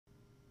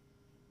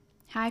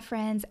Hi,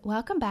 friends.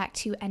 Welcome back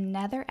to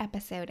another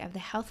episode of the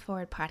Health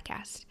Forward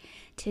podcast.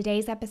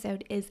 Today's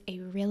episode is a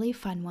really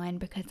fun one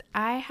because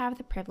I have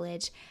the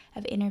privilege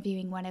of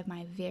interviewing one of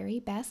my very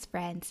best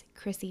friends,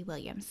 Chrissy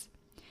Williams.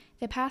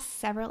 The past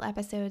several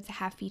episodes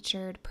have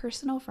featured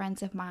personal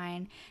friends of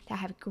mine that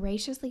have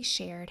graciously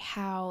shared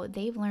how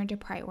they've learned to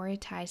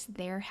prioritize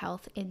their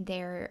health in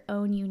their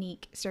own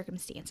unique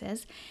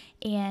circumstances.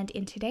 And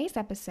in today's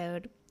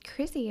episode,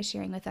 Chrissy is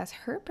sharing with us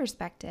her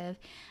perspective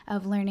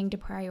of learning to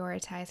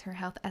prioritize her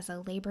health as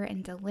a labor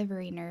and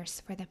delivery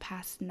nurse for the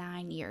past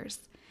 9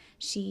 years.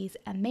 She's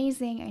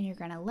amazing and you're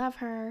going to love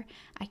her.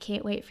 I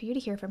can't wait for you to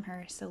hear from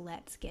her, so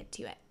let's get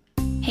to it.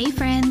 Hey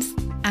friends,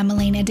 I'm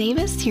Elena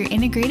Davis, your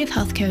integrative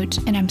health coach,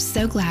 and I'm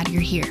so glad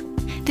you're here.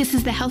 This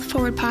is the Health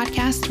Forward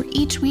podcast, where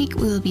each week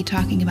we will be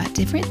talking about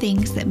different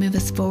things that move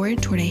us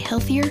forward toward a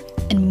healthier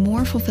and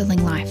more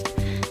fulfilling life.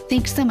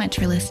 Thanks so much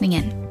for listening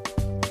in.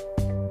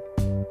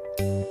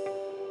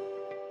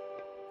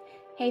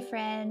 Hey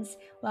friends,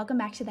 welcome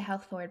back to the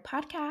Health Forward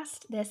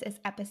podcast. This is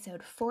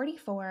episode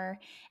 44,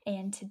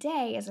 and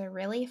today is a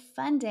really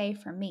fun day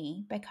for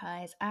me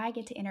because I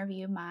get to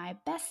interview my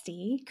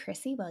bestie,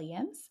 Chrissy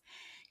Williams.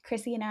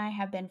 Chrissy and I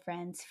have been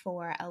friends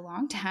for a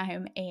long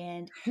time,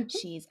 and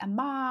she's a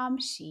mom,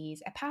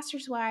 she's a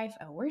pastor's wife,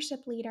 a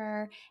worship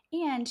leader,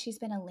 and she's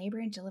been a labor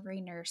and delivery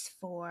nurse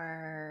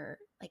for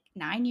like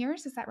 9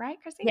 years. Is that right,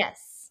 Chrissy?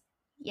 Yes.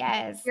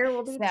 Yes. Here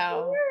will be 10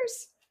 So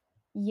years.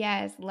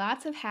 yes,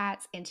 lots of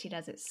hats, and she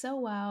does it so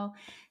well.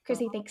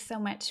 Chrissy, Oh, thanks so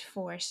much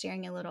for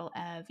sharing a little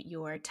of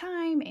your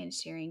time and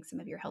sharing some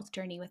of your health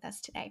journey with us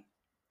today.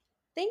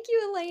 thank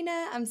you,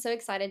 Elena. I'm so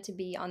excited to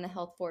be on the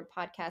Health Forward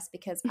podcast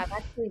because I've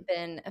actually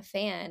been a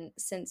fan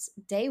since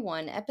day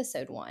one,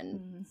 episode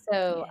one.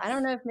 So I don't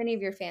Yes, know if many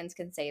of your fans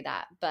can say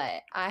that,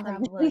 but I have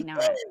probably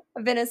not.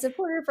 I've been a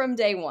supporter from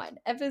day one,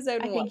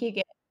 episode I one. think you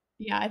get,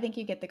 yeah, I think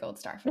you get the gold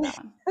star for that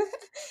one.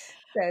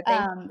 So thank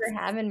you Um, for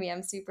having me.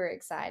 I'm super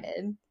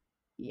excited.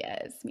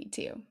 yes, me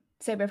too.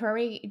 So before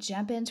we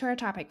jump into our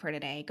topic for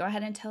today, go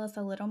ahead and tell us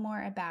a little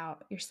more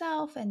about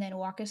yourself and then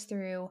walk us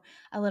through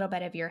a little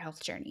bit of your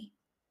health journey.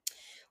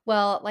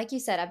 Well, like you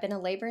said, I've been a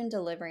labor and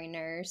delivery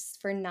nurse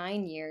for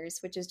 9 years,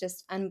 which is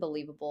just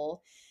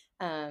unbelievable.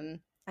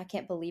 I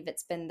can't believe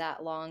it's been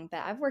that long,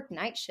 but I've worked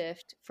night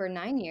shift for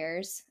 9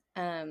 years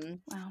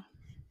Wow.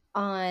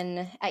 on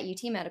at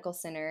UT Medical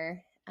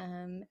Center.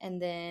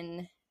 And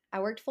then I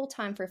worked full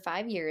time for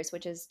 5 years,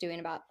 which is doing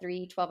about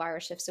 3 12-hour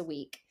shifts a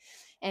week.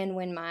 And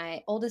when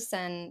my oldest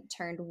son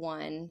turned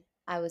one,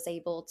 I was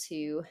able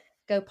to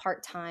go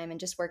part time and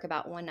just work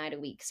about one night a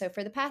week. So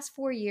for the past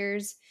 4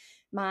 years,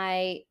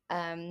 my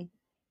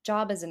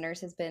job as a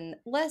nurse has been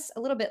a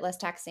little bit less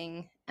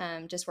taxing,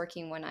 just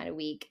working one night a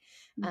week.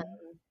 Um,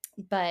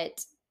 Mhm.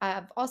 but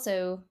I've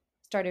also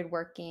started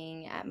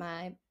working at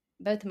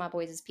both of my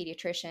boys as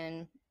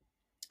pediatrician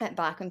at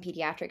Blackman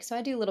Pediatrics. So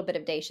I do a little bit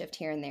of day shift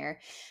here and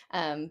there.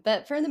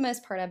 But for the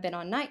most part, I've been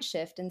on night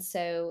shift. And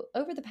so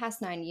over the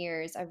past 9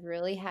 years, I've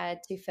really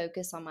had to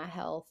focus on my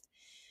health,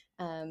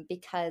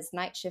 because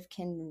night shift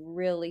can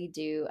really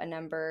do a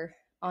number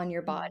on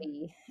your Mhm.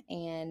 body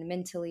and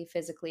mentally,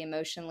 physically,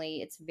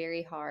 emotionally. It's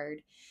very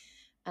hard.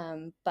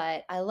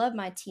 But I love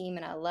my team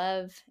and I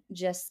love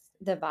just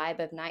the vibe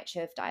of night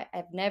shift.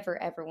 I've never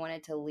ever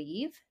wanted to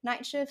leave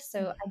night shift.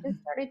 So I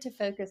just started to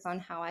focus on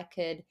how I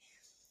could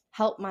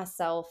help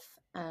myself,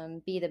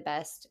 be the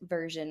best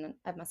version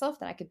of myself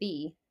that I could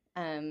be,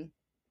 um,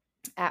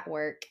 at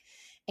work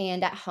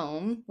and at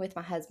home with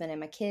my husband and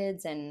my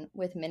kids and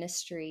with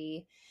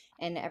ministry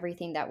and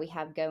everything that we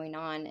have going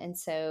on. And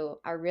so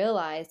I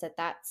realized that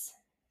that's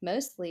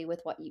mostly with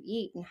what you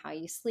eat and how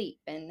you sleep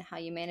and how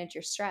you manage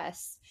your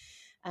stress.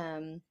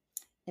 Um,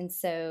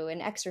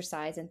 and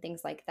exercise and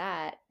things like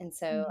that. And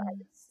so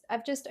Mhm.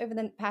 I've just over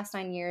the past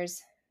 9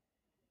 years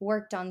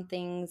worked on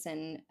things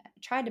and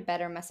tried to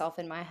better myself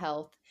in my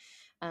health,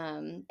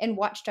 and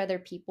watched other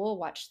people,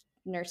 watched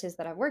nurses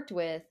that I've worked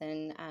with,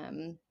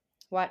 and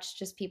watched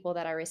just people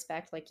that I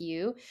respect, like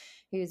you,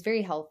 who's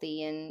very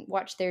healthy, and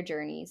watch their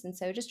journeys. And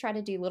so just try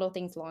to do little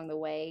things along the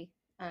way,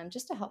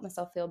 just to help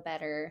myself feel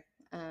better,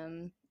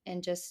 and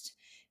just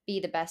be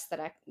the best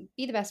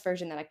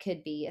version that I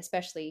could be,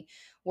 especially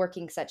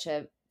working such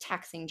a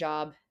taxing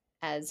job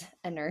as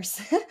a nurse.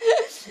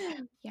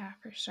 Yeah,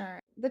 for sure.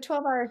 The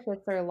 12-hour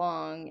shifts are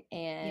long,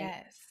 and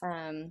Yes.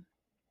 um,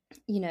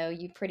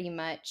 you pretty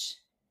much,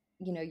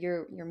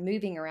 you're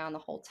moving around the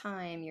whole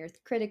time. You're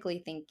critically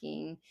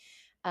thinking.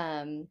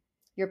 Um,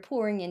 you're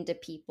pouring into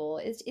people.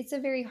 It's a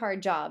very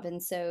hard job,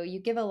 and so you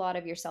give a lot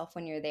of yourself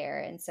when you're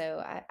there. And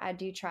so I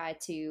do try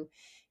to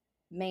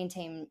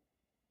maintain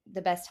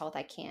the best health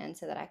I can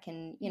so that I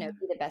can, Yeah,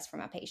 be the best for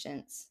my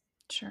patients.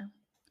 sure.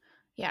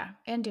 Yeah,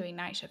 and doing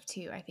night shift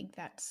too. I think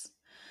that's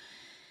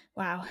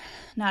wow.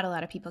 Not a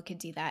lot of people could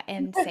do that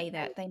and say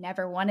that they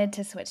never wanted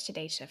to switch to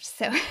day shift.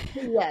 So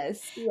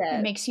Yes, it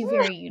yes. makes you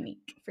very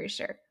unique for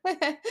sure.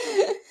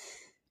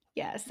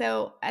 Yeah.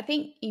 So I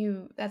think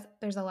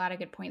there's a lot of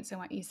good points in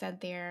what you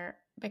said there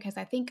because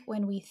I think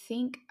when we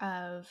think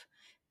of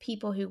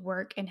people who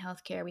work in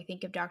healthcare, we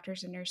think of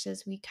doctors and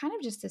nurses, we kind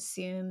of just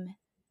assume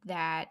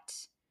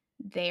that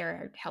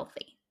they're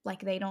healthy.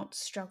 Like they don't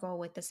struggle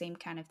with the same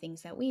kind of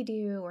things that we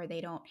do, or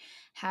they don't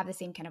have the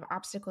same kind of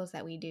obstacles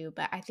that we do.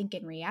 But I think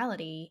in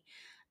reality,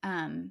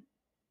 um,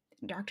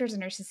 doctors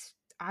and nurses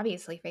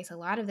obviously face a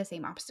lot of the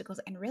same obstacles,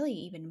 and really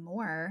even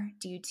more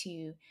due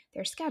to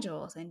their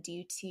schedules and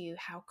due to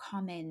how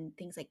common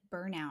things like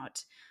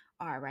burnout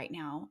are right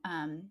now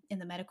in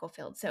the medical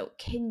field. So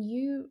can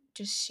you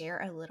just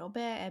share a little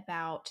bit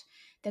about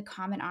the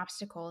common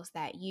obstacles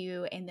that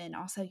you and then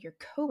also your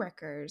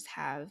coworkers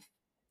have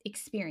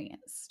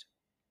experienced?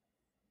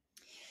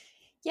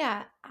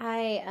 Yeah,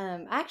 I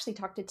actually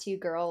talked to two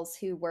girls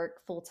who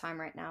work full time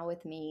right now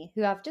with me,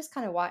 who I've just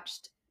kind of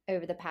watched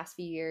over the past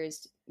few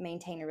years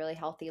maintain a really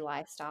healthy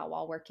lifestyle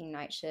while working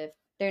night shift.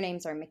 Their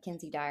names are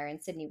Mackenzie Dyer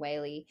and Sydney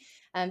Whaley.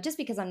 Just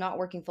because I'm not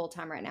working full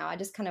time right now, I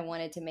just kind of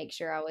wanted to make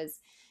sure I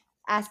was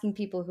asking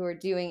people who are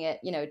doing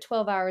it,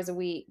 12 hours a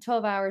week,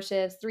 12-hour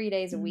shifts, 3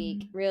 days a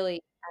week, Mm, really,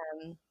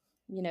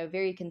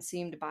 very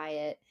consumed by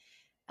it.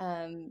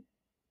 Um,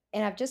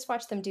 and I've just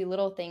watched them do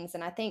little things.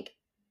 And I think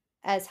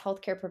as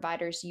healthcare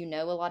providers, you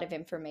know a lot of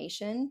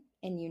information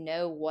and you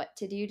know what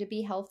to do to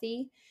be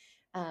healthy.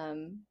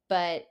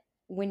 But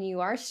when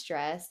you are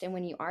stressed and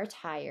when you are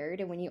tired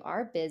and when you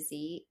are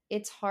busy,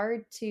 it's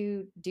hard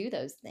to do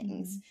those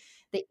things. mhm.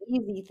 The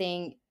easy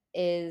thing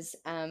is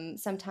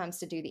sometimes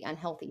to do the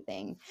unhealthy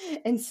thing.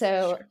 And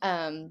so, Sure.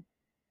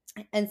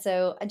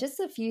 just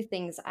a few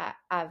things I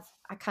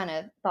kind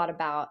of thought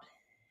about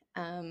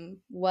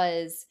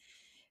was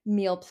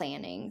meal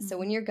planning. So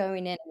when Mhm, you're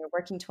going in and you're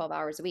working 12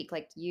 hours a week,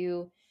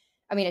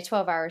 a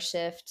 12-hour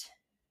shift,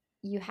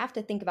 you have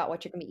to think about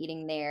what you're going to be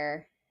eating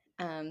there.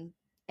 Um,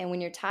 and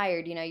when you're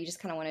tired, you just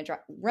kind of want to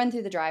run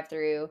through the drive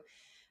through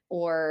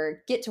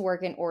or get to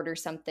work and order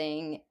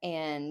something.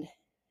 And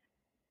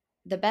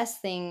the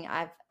best thing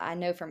I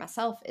know for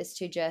myself is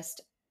to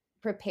just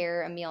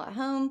prepare a meal at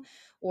home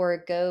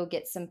or go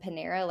get some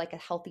Panera, like a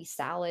healthy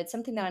salad,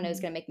 something that I know is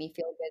mhm, going to make me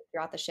feel good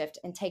throughout the shift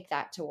and take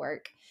that to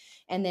work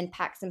and then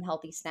pack some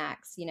healthy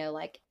snacks,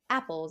 like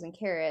apples and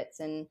carrots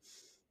and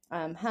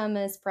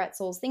hummus,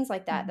 pretzels, things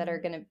like that that are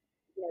mhm. going to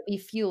be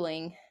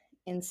fueling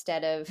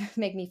instead of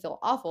make me feel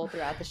awful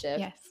throughout the shift.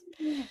 Yes.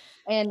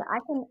 And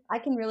I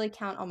can really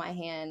count on my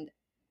hand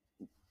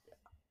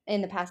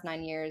in the past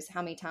 9 years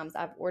how many times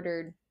I've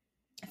ordered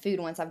food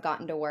once I've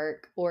gotten to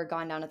work or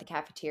gone down to the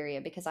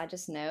cafeteria because I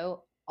just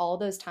know all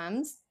those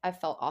times I've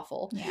felt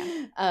awful.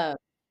 Yeah. Um,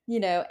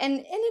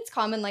 and it's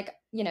common, like,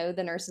 the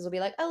nurses will be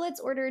like, oh, let's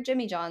order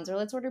Jimmy John's or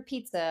let's order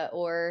pizza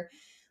or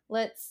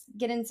let's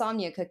get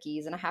insomnia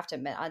cookies. And I have to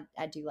admit,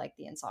 I do like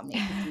the insomnia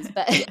cookies,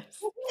 but Yes,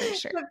 for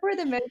sure. but for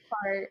the most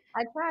part,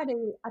 I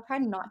try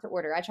not to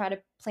order. I try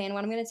to plan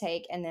what I'm gonna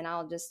take and then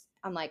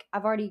I'm like,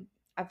 I've already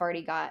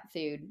got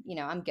food,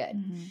 I'm good.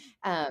 Mhm,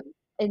 Um,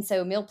 and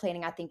so meal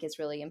planning, I think, is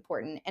really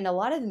important. And a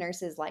lot of the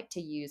nurses like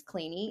to use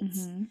Clean Eats,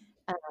 mhm,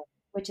 um,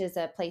 which is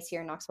a place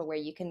here in Knoxville where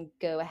you can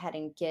go ahead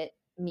and get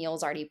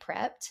meals already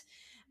prepped,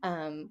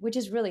 which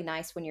is really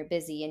nice when you're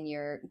busy and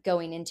you're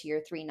going into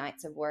your 3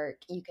 nights of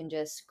work. You can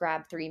just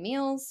grab 3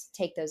 meals,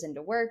 take those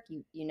into work.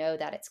 You know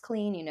that it's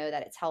clean, you know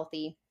that it's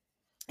healthy.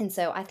 And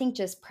so I think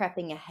just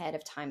prepping ahead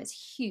of time is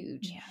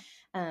huge, yeah.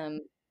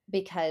 um,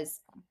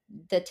 because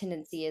the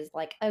tendency is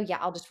like, oh, yeah,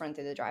 I'll just run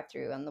through the drive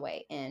through on the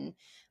way in.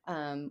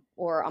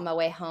 Or on my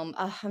way home,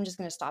 I'm just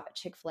going to stop at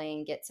Chick-fil-A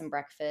and get some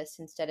breakfast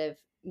instead of,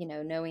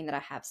 knowing that I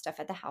have stuff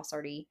at the house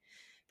already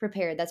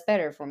prepared. That's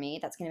better for me.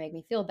 That's going to make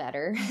me feel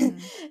better.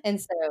 Mhm, And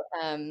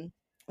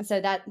so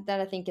that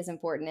I think is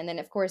important. And then,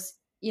 of course,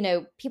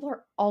 people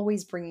are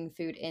always bringing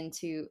food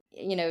into,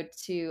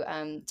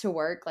 to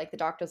work. Like the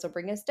doctors will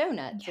bring us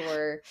donuts yeah.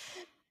 or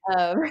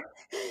um,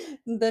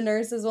 the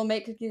nurses will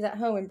make cookies at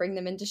home and bring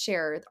them in to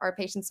share. Our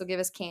patients will give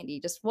us candy,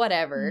 just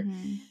whatever.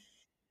 Mhm,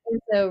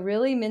 And so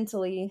really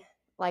mentally,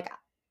 like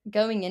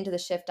going into the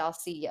shift, I'll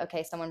see,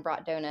 okay, someone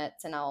brought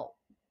donuts and I'll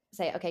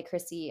say, okay,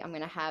 Chrissy, I'm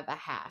going to have a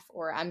half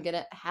or I'm going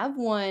to have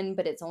one,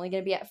 but it's only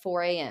going to be at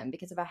 4 a.m.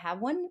 because if I have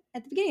one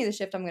at the beginning of the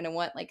shift, I'm going to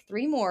want like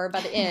 3 more by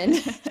the end.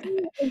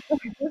 And so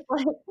just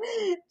like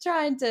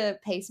trying to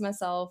pace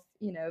myself,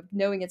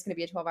 knowing it's going to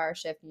be a 12-hour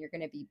shift and you're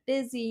going to be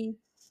busy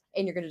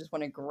and you're going to just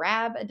want to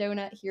grab a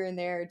donut here and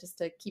there just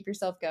to keep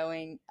yourself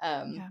going.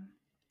 Yeah.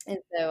 And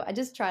so I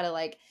just try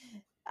to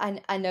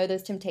I know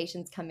those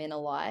temptations come in a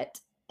lot.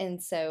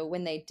 And so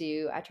when they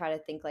do, I try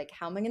to think like,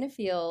 how am I going to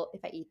feel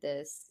if I eat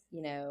this?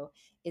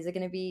 Is it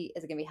going to be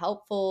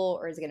helpful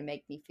or is it going to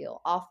make me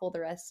feel awful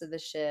the rest of the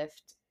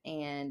shift?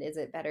 And is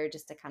it better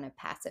just to kind of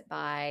pass it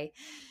by?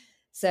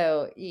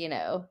 So,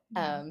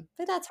 Yeah.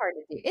 but that's hard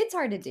to do. It's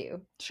hard to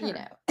do, Sure.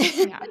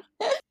 Yeah.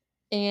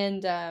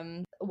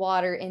 and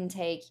water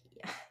intake.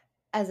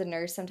 As a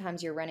nurse,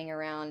 sometimes you're running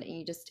around and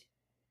you just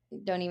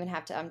don't even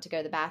have to go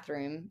to the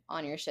bathroom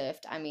on your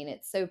shift. I mean,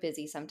 it's so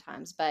busy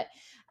sometimes, but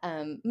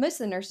most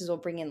of the nurses will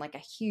bring in like a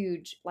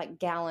huge like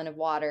gallon of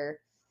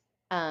water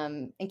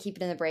and keep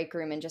it in the break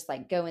room and just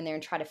like go in there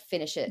and try to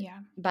finish it Yeah.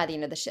 by the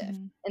end of the shift.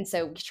 Mhm. And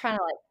so trying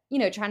to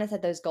like, trying to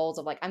set those goals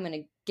of like, I'm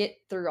going to get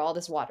through all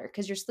this water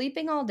because you're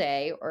sleeping all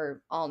day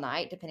or all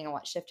night, depending on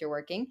what shift you're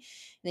working. And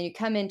then you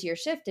come into your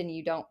shift and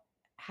you don't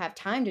have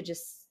time to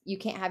you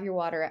can't have your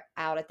water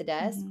out at the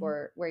desk Mhm.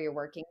 or where you're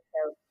working.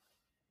 So,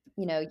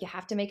 you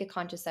have to make a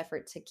conscious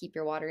effort to keep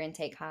your water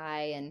intake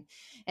high,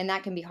 and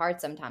that can be hard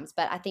sometimes.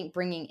 But I think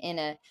bringing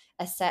in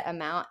a set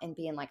amount and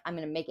being like, I'm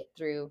going to make it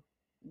through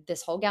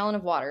this whole gallon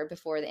of water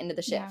before the end of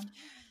the Yeah. shift.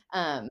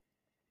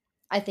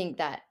 I think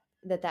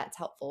that's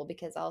helpful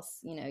because else,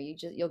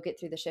 you'll get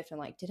through the shift and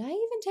like, did I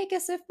even take a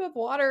sip of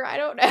water? I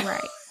don't know.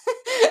 Right.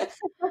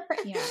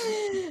 Yeah.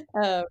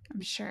 um,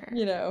 I'm sure.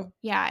 you know,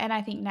 Yeah, and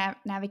I think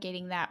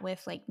navigating that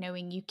with, like,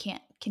 knowing you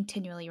can't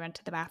continually run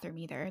to the bathroom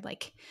either,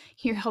 like,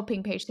 you're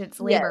helping patients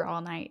yes, labor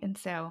all night, and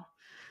so,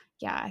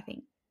 yeah, I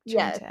think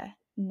trying yes, to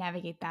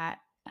navigate that,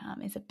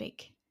 is a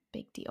big,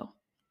 big deal.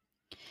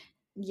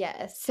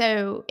 yes.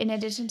 So, in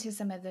addition to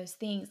some of those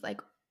things,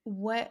 like,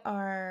 what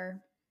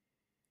are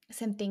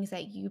some things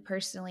that you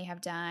personally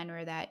have done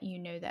or that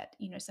that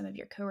some of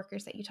your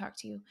coworkers that you talk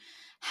to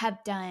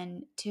have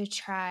done to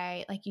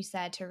try, like you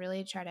said, to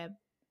really try to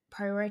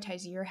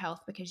prioritize your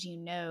health because you're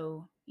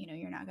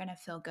not going to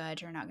feel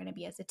good, you're not going to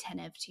be as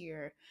attentive to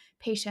your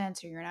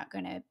patients, or you're not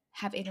going to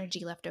have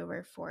energy left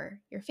over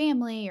for your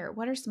family? Or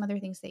what are some other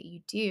things that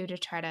you do to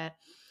try to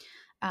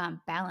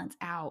balance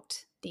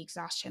out the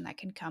exhaustion that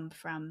can come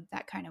from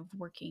that kind of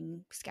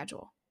working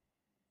schedule?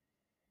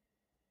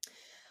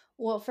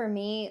 Well, for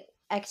me,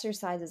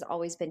 exercise has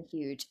always been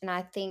huge. And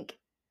I think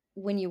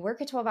when you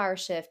work a 12-hour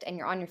shift and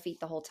you're on your feet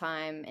the whole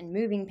time and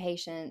moving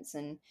patients,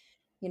 and,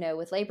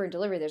 with labor and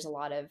delivery, there's a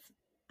lot of,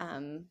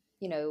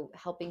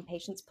 helping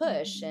patients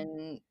push Hmm.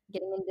 and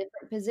getting in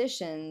different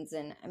positions.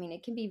 And I mean,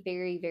 it can be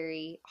very,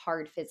 very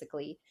hard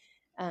physically.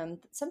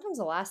 Sometimes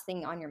the last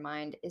thing on your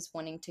mind is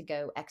wanting to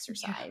go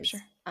Yeah, I'm exercise. sure.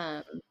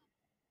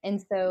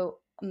 And so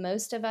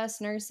most of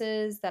us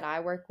nurses that I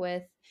work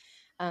with,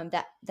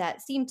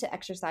 that seem to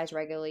exercise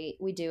regularly,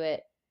 we do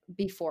it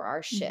before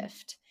our Hmm.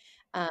 shift.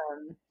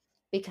 Um,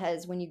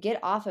 because when you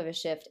get off of a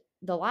shift,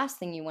 the last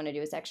thing you want to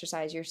do is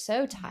exercise. You're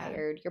so Yeah.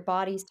 tired, your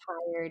body's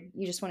tired,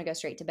 you just want to go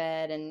straight to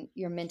bed and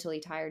you're mentally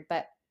tired.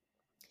 But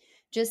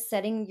just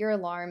setting your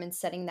alarm and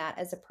setting that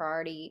as a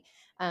priority.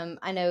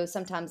 I know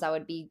sometimes I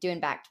would be doing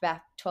back to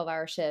back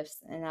 12-hour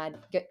shifts and I'd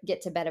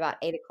get to bed about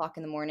 8 o'clock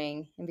in the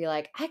morning and be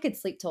like, I could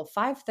sleep till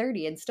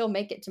 5:30 and still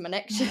make it to my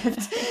next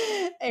shift.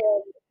 And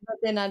but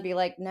then I'd be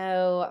like,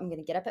 no, I'm going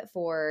to get up at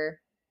 4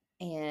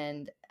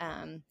 and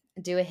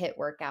do a hit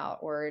workout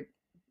or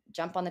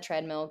jump on the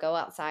treadmill, go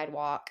outside,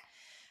 walk,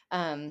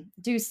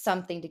 do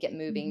something to get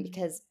moving Hmm.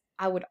 because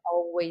I would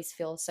always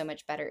feel so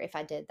much better if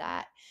I did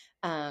that.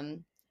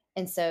 Um,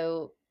 and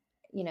so,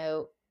 you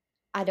know,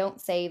 I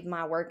don't save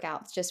my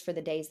workouts just for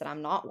the days that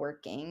I'm not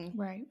working.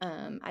 Right.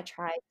 I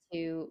try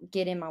to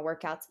get in my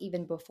workouts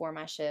even before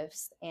my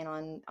shifts and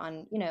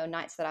on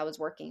nights that I was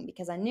working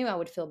because I knew I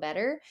would feel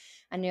better.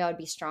 I knew I would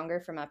be stronger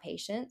for my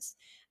patients.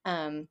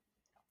 Um,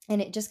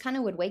 and it just kind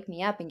of would wake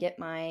me up and get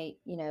my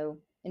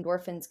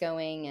endorphins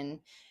going, and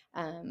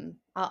I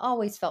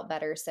always felt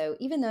better. So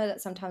even though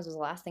that sometimes was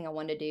the last thing I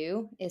wanted to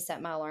do is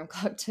set my alarm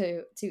clock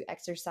to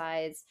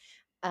exercise,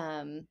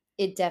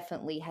 it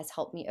definitely has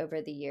helped me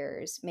over the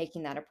years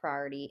making that a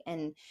priority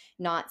and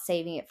not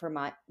saving it for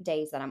my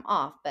days that I'm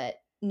off, but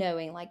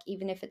knowing like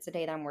even if it's a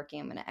day that I'm working,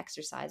 I'm going to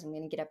exercise, I'm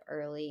going to get up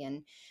early.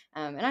 And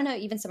I know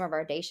even some of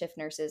our day shift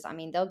nurses, I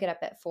mean, they'll get up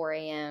at 4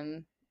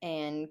 a.m.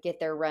 and get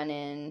their run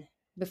in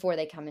before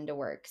they come into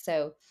work.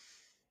 So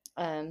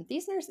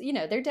these nurses,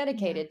 they're Yeah.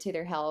 dedicated to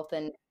their health,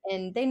 and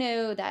they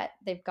know that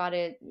they've got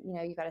to,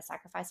 you got to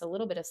sacrifice a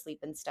little bit of sleep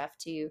and stuff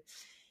to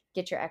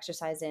get your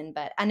exercise in.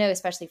 But I know,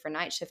 especially for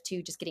night shift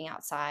too, just getting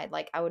outside,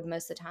 like I would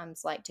most of the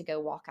times like to go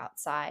walk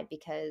outside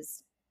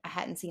because I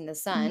hadn't seen the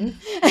sun.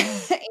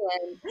 Mhm.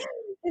 Yeah.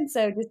 And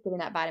so just getting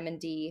that vitamin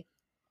D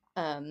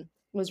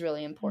was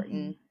really Mhm.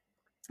 important.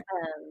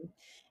 Um,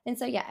 and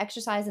so, yeah,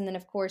 exercise. And then,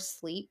 of course,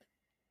 sleep.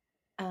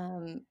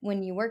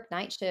 When you work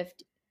night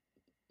shift,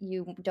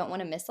 you don't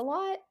want to miss a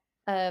lot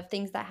of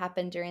things that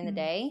happen during the Mm.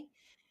 day.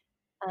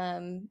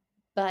 Um,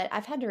 but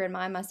I've had to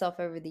remind myself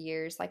over the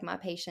years, like my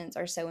patients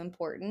are so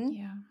important.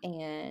 Yeah.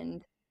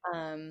 And,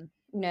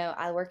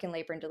 I work in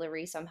labor and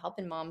delivery, so I'm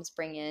helping moms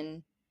bring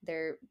in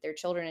their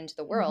children into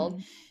the world.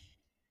 Mhm.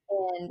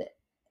 And,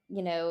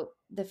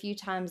 the few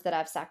times that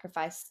I've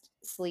sacrificed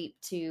sleep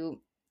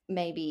to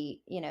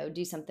maybe,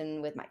 do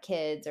something with my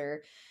kids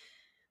or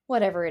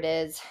whatever it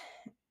is,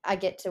 I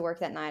get to work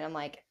that night. I'm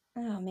like,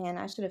 oh man,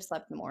 I should have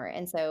slept more.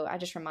 And so I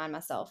just remind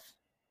myself,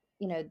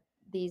 you know,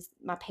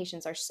 my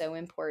patients are so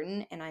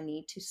important and I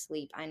need to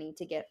sleep. I need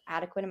to get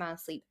adequate amount of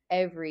sleep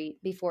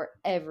before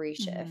every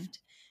Mhm. shift.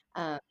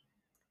 Um,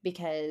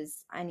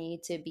 because I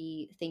need to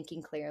be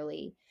thinking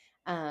clearly.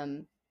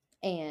 Um,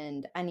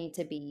 and I need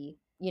to be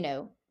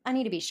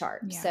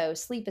sharp. Yeah. So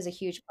sleep is a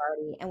huge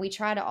priority. And we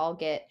try to all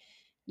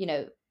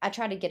I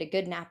try to get a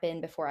good nap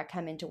in before I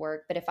come into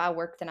work. But if I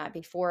work the night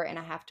before and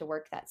I have to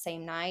work that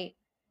same night,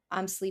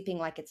 I'm sleeping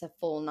like it's a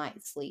full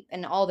night's sleep.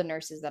 And all the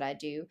nurses that I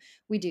do,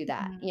 we do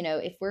that. Mhm. You know,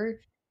 if we're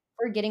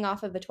getting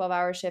off of a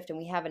 12-hour shift and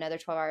we have another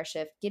 12-hour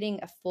shift, getting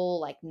a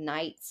full like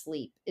night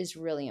sleep is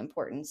really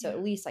important. So Yeah.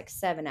 at least like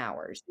 7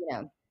 hours, you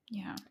know,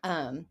 Yeah.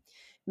 um,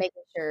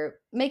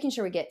 making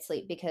sure we get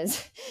sleep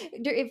because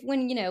if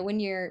when you know when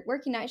you're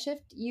working night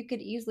shift, you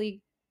could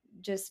easily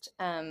just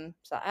so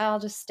I'll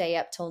just stay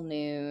up till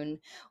noon,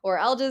 or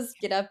I'll just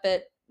get up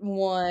at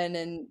 1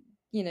 and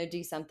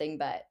do something.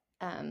 But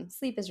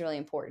sleep is really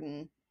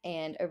important,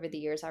 and over the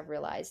years I've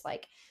realized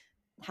like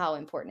how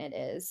important it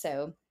is.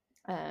 So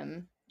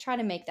try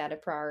to make that a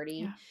priority.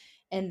 Yeah.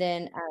 And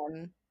then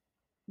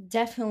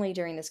definitely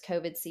during this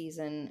COVID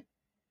season,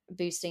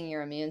 boosting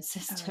your immune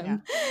Oh, yeah,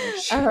 system. for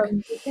sure.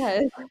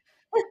 Because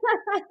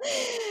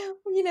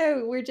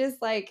we're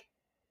just like,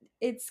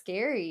 it's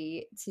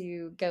scary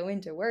to go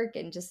into work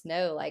and just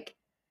know like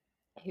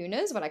who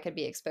knows what I could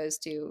be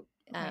exposed to.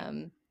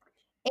 Right.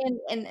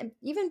 And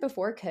even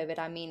before COVID,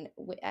 I mean,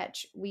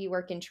 we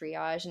work in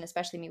triage, and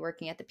especially me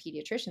working at the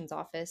pediatrician's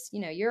office,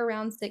 you're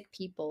around sick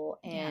people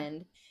Yeah.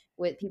 and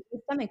with people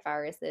with stomach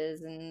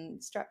viruses and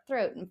strep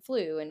throat and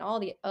flu and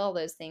all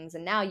those things,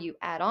 and now you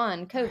add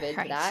on COVID to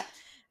Right. that.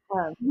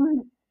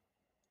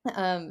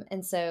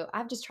 And so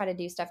I've just tried to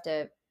do stuff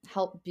to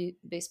help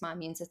boost my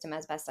immune system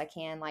as best I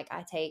can. Like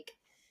I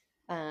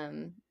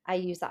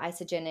use the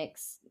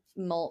Isogenics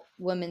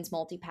women's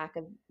multi-pack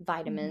of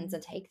vitamins Mhm.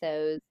 and take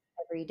those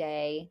every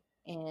day,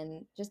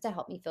 and just to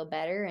help me feel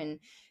better and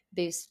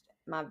boost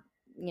my,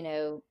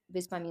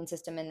 boost my immune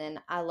system. And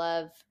then I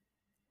love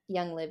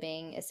Young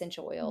Living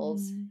essential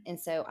oils. Mm. And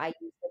so I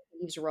use the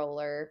Thieves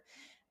Roller,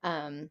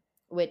 um,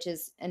 which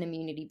is an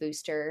immunity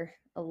booster.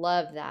 I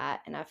love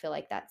that. And I feel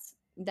like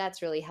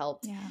that's really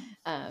helped Yeah.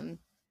 um,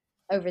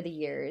 over the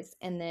years.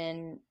 And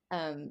then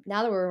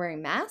now that we're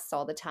wearing masks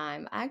all the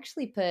time, I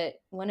actually put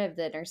one of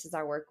the nurses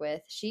I work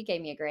with, she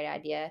gave me a great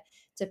idea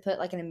to put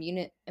like an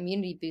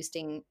immunity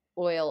boosting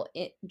oil,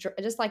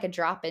 just like a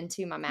drop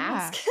into my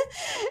Yeah. mask.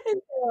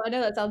 And so I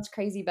know that sounds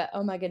crazy, but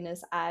oh my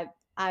goodness, I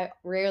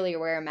rarely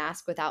wear a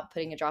mask without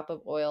putting a drop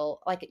of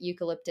oil, like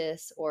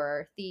eucalyptus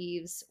or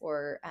thieves,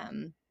 or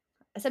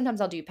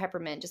sometimes I'll do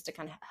peppermint just to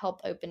kind of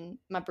help open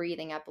my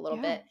breathing up a little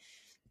Yeah. bit.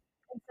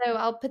 So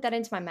I'll put that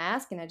into my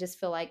mask, and I just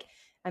feel like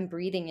I'm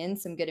breathing in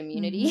some good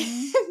immunity,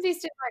 Mhm.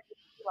 boosting my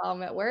immunity while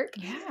I'm at work.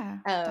 Yeah.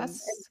 And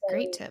That's a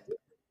great so tip.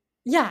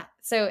 yeah,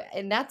 so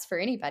and that's for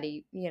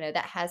anybody,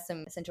 that has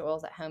some essential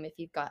oils at home. If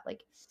you've got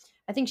like,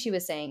 I think she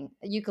was saying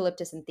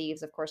eucalyptus and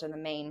thieves, of course, are the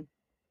main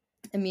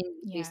immunity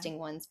Yeah. boosting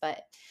ones,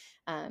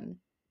 um,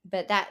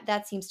 but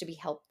that seems to be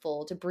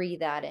helpful to breathe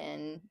that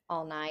in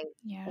all night.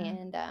 Yeah.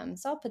 And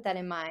so I'll put that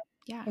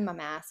Yeah. in my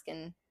mask,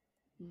 and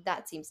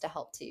that seems to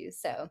help too.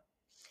 So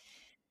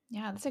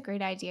Yeah, that's a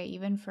great idea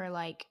even for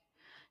like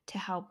to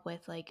help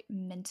with like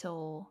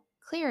mental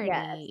yes.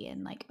 clarity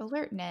and like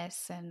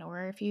alertness and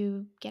or if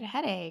you get a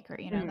headache or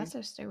Mhm. that's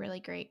just a really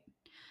great.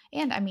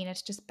 And I mean,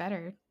 it's just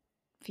better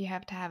if you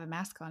have to have a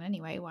mask on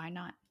anyway, why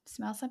not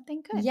smell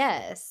something good?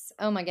 Yes.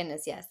 Oh my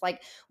goodness, yes.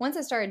 Like once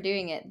I started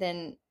doing it,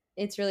 then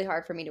it's really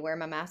hard for me to wear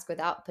my mask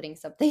without putting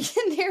something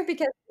in there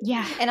because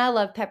Yeah. and I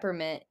love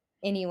peppermint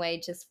anyway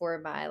just for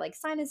my like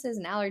sinuses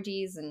and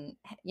allergies and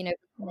headaches,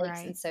 and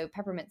Right. so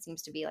peppermint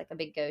seems to be like a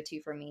big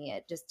go-to for me.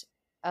 It just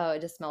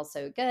smells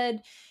so good,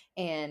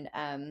 and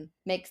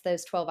makes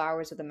those 12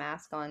 hours with a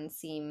mask on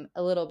seem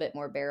a little bit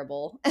more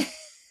bearable.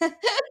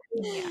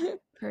 Yeah,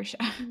 for sure.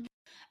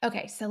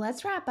 Okay, so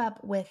let's wrap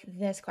up with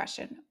this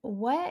question.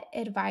 What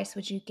advice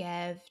would you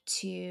give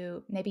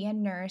to maybe a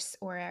nurse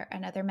or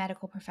another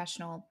medical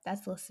professional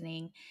that's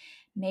listening,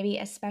 maybe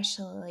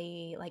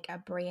especially like a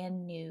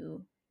brand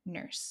new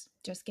nurse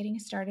just getting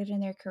started in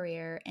their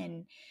career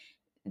and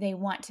they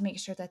want to make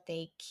sure that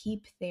they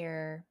keep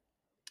their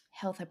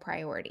health a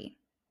priority?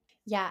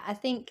 Yeah, I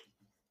think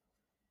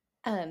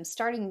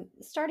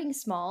starting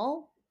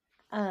small,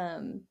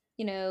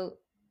 you know,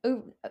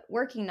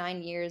 working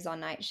 9 years on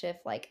night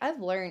shift, like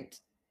I've learned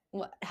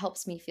what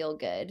helps me feel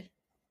good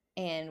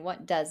and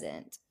what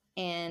doesn't.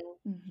 And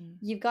Hmm.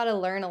 you've got to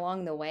learn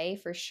along the way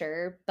for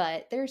sure,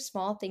 but there's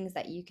small things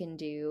that you can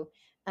do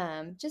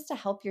just to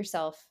help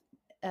yourself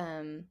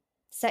um,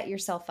 set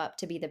yourself up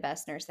to be the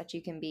best nurse that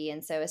you can be.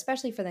 And so,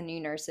 especially for the new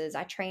nurses,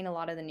 I train a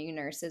lot of the new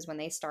nurses when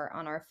they start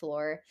on our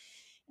floor,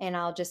 and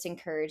I'll just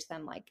encourage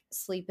them like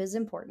sleep is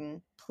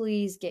important.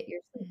 Please get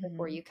your sleep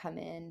before Hmm. you come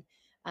in.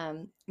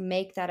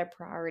 Make that a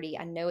priority.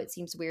 I know it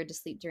seems weird to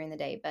sleep during the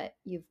day, but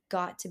you've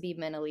got to be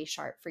mentally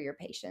sharp for your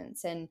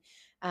patients. And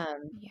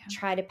Yeah.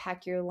 try to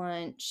pack your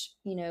lunch.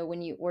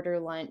 When you order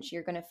lunch,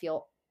 you're going to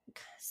feel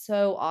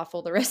so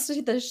awful the rest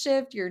of the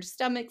shift. Your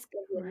stomach's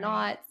going to be in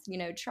Right. knots.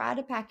 Try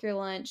to pack your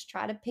lunch.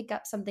 Try to pick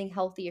up something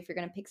healthy if you're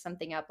going to pick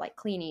something up like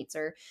Clean Eats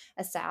or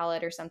a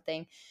salad or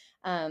something.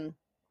 Um,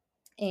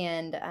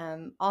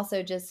 and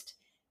also just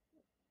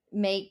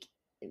make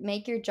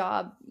make your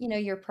job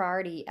your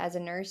priority as a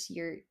nurse.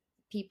 Your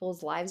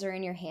people's lives are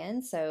in your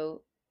hands,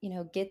 so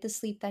get the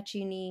sleep that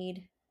you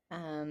need.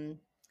 um,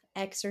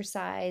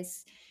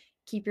 Exercise,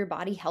 keep your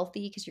body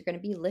healthy because you're going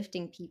to be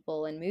lifting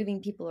people and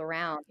moving people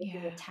around. This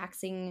is Yeah. a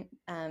taxing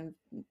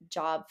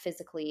job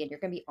physically, and you're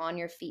going to be on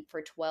your feet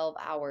for 12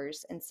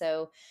 hours. And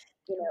so,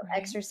 Right.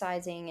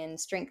 exercising and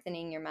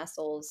strengthening your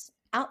muscles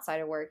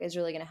outside of work is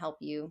really going to help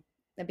you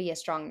be a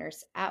strong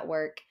nurse at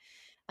work.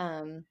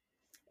 Um,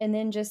 and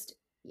then just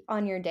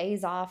on your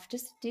days off,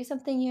 just do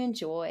something you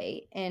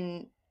enjoy,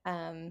 and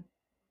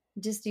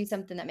just do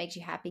something that makes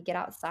you happy. Get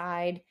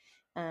outside,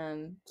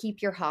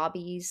 keep your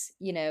hobbies,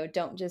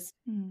 don't just,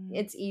 Mm.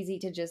 it's easy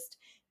to just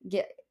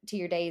get to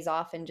your days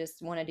off and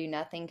just want to do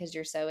nothing because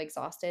you're so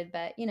exhausted.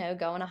 But,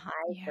 go on a hike,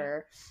 Yeah.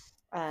 or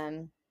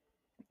um,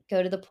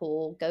 go to the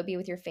pool, go be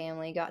with your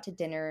family, go out to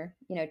dinner,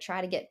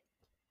 try to get,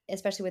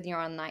 especially when you're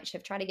on night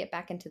shift, try to get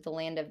back into the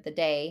land of the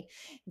day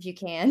if you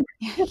can.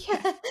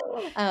 Yeah.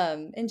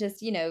 And just,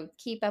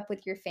 keep up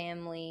with your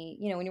family.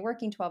 When you're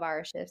working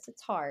 12-hour shifts,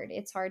 it's hard.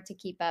 It's hard to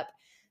keep up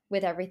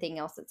with everything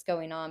else that's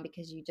going on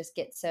because you just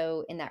get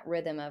so in that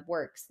rhythm of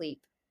work,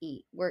 sleep,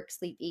 eat, work,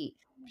 sleep, eat.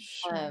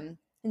 Sure.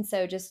 And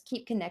so just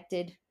keep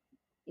connected,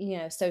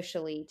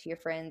 socially to your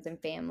friends and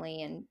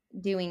family, and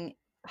doing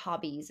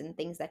hobbies and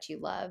things that you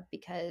love,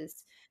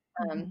 because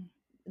um, Hmm.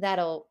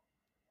 that'll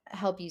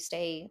help you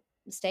stay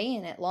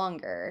in it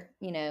longer,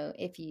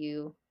 if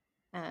you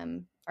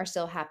are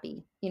still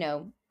happy,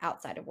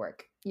 outside of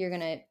work. You're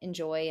going to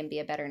enjoy and be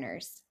a better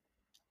nurse.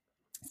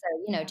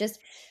 So, Yeah.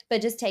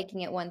 just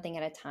taking it one thing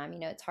at a time.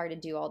 It's hard to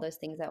do all those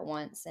things at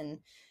once. And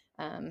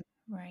um,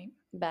 Right.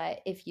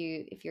 but if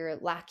you're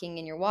lacking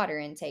in your water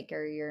intake,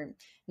 or you're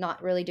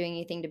not really doing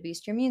anything to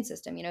boost your immune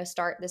system,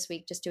 start this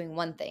week just doing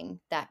one thing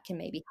that can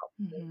maybe help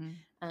you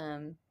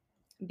Hmm.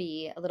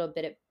 be a little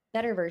bit a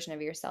better version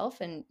of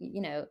yourself. And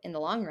in the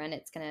long run,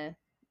 it's gonna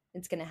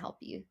help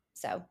you.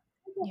 So I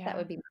guess that Yeah.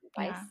 would be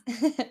my Yeah.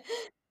 advice.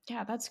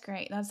 Yeah, that's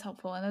great. That's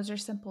helpful. And those are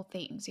simple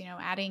things,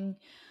 adding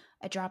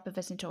a drop of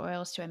essential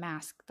oils to a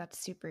mask, that's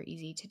super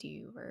easy to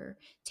do, or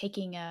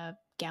taking a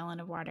gallon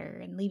of water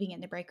and leaving it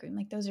in the break room.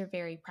 Like those are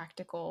very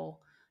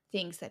practical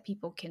things that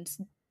people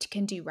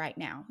can do right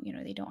now.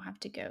 They don't have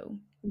to go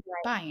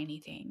Right. buy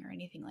anything or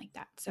anything like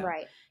that. So,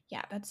 Right.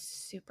 yeah, that's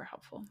super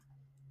helpful.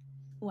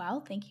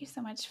 Well, thank you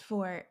so much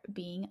for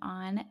being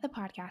on the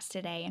podcast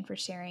today and for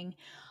sharing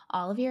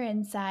all of your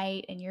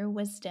insight and your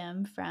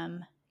wisdom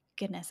from,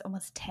 goodness,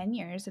 almost 10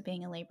 years of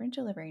being a labor and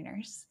delivery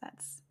nurse.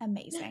 That's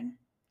amazing.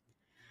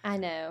 I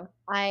know.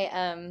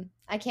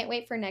 I can't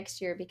wait for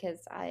next year,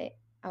 because I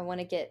want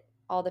to get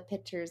all the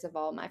pictures of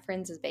all my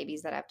friends'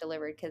 babies that I've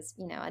delivered, because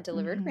I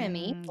delivered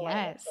Remy,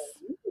 Yes.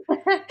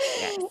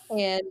 Yes.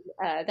 and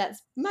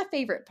that's my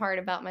favorite part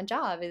about my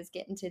job, is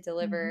getting to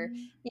deliver,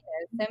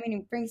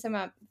 Mhm. bring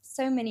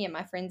so many of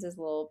my friends'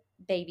 little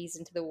babies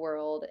into the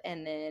world,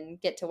 and then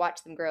get to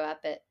watch them grow up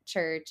at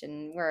church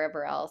and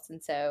wherever else.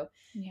 And so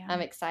Yeah.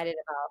 I'm excited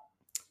about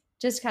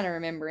just kind of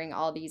remembering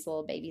all these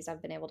little babies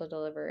I've been able to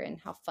deliver, and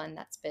how fun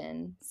that's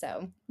been.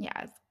 So,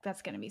 Yeah,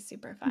 that's going to be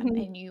super fun.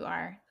 And you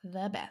are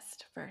the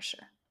best for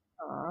sure.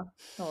 aw,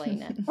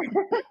 Helena.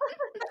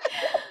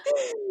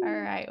 All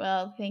right.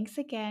 Well, thanks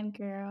again,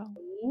 girl.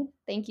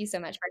 Thank you so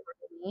much for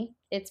having me.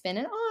 It's been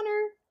an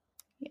honor.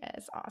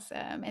 Yes,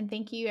 awesome. And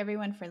thank you,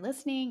 everyone, for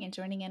listening and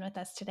joining in with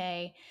us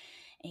today.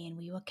 And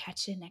we will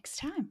catch you next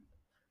time.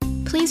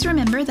 Please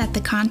remember that the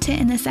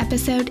content in this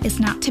episode is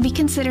not to be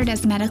considered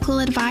as medical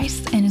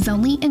advice and is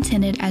only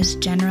intended as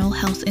general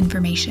health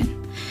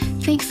information.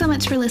 Thanks so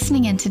much for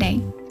listening in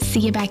today.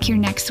 See you back here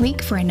next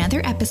week for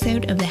another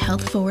episode of the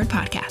Health Forward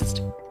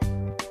Podcast.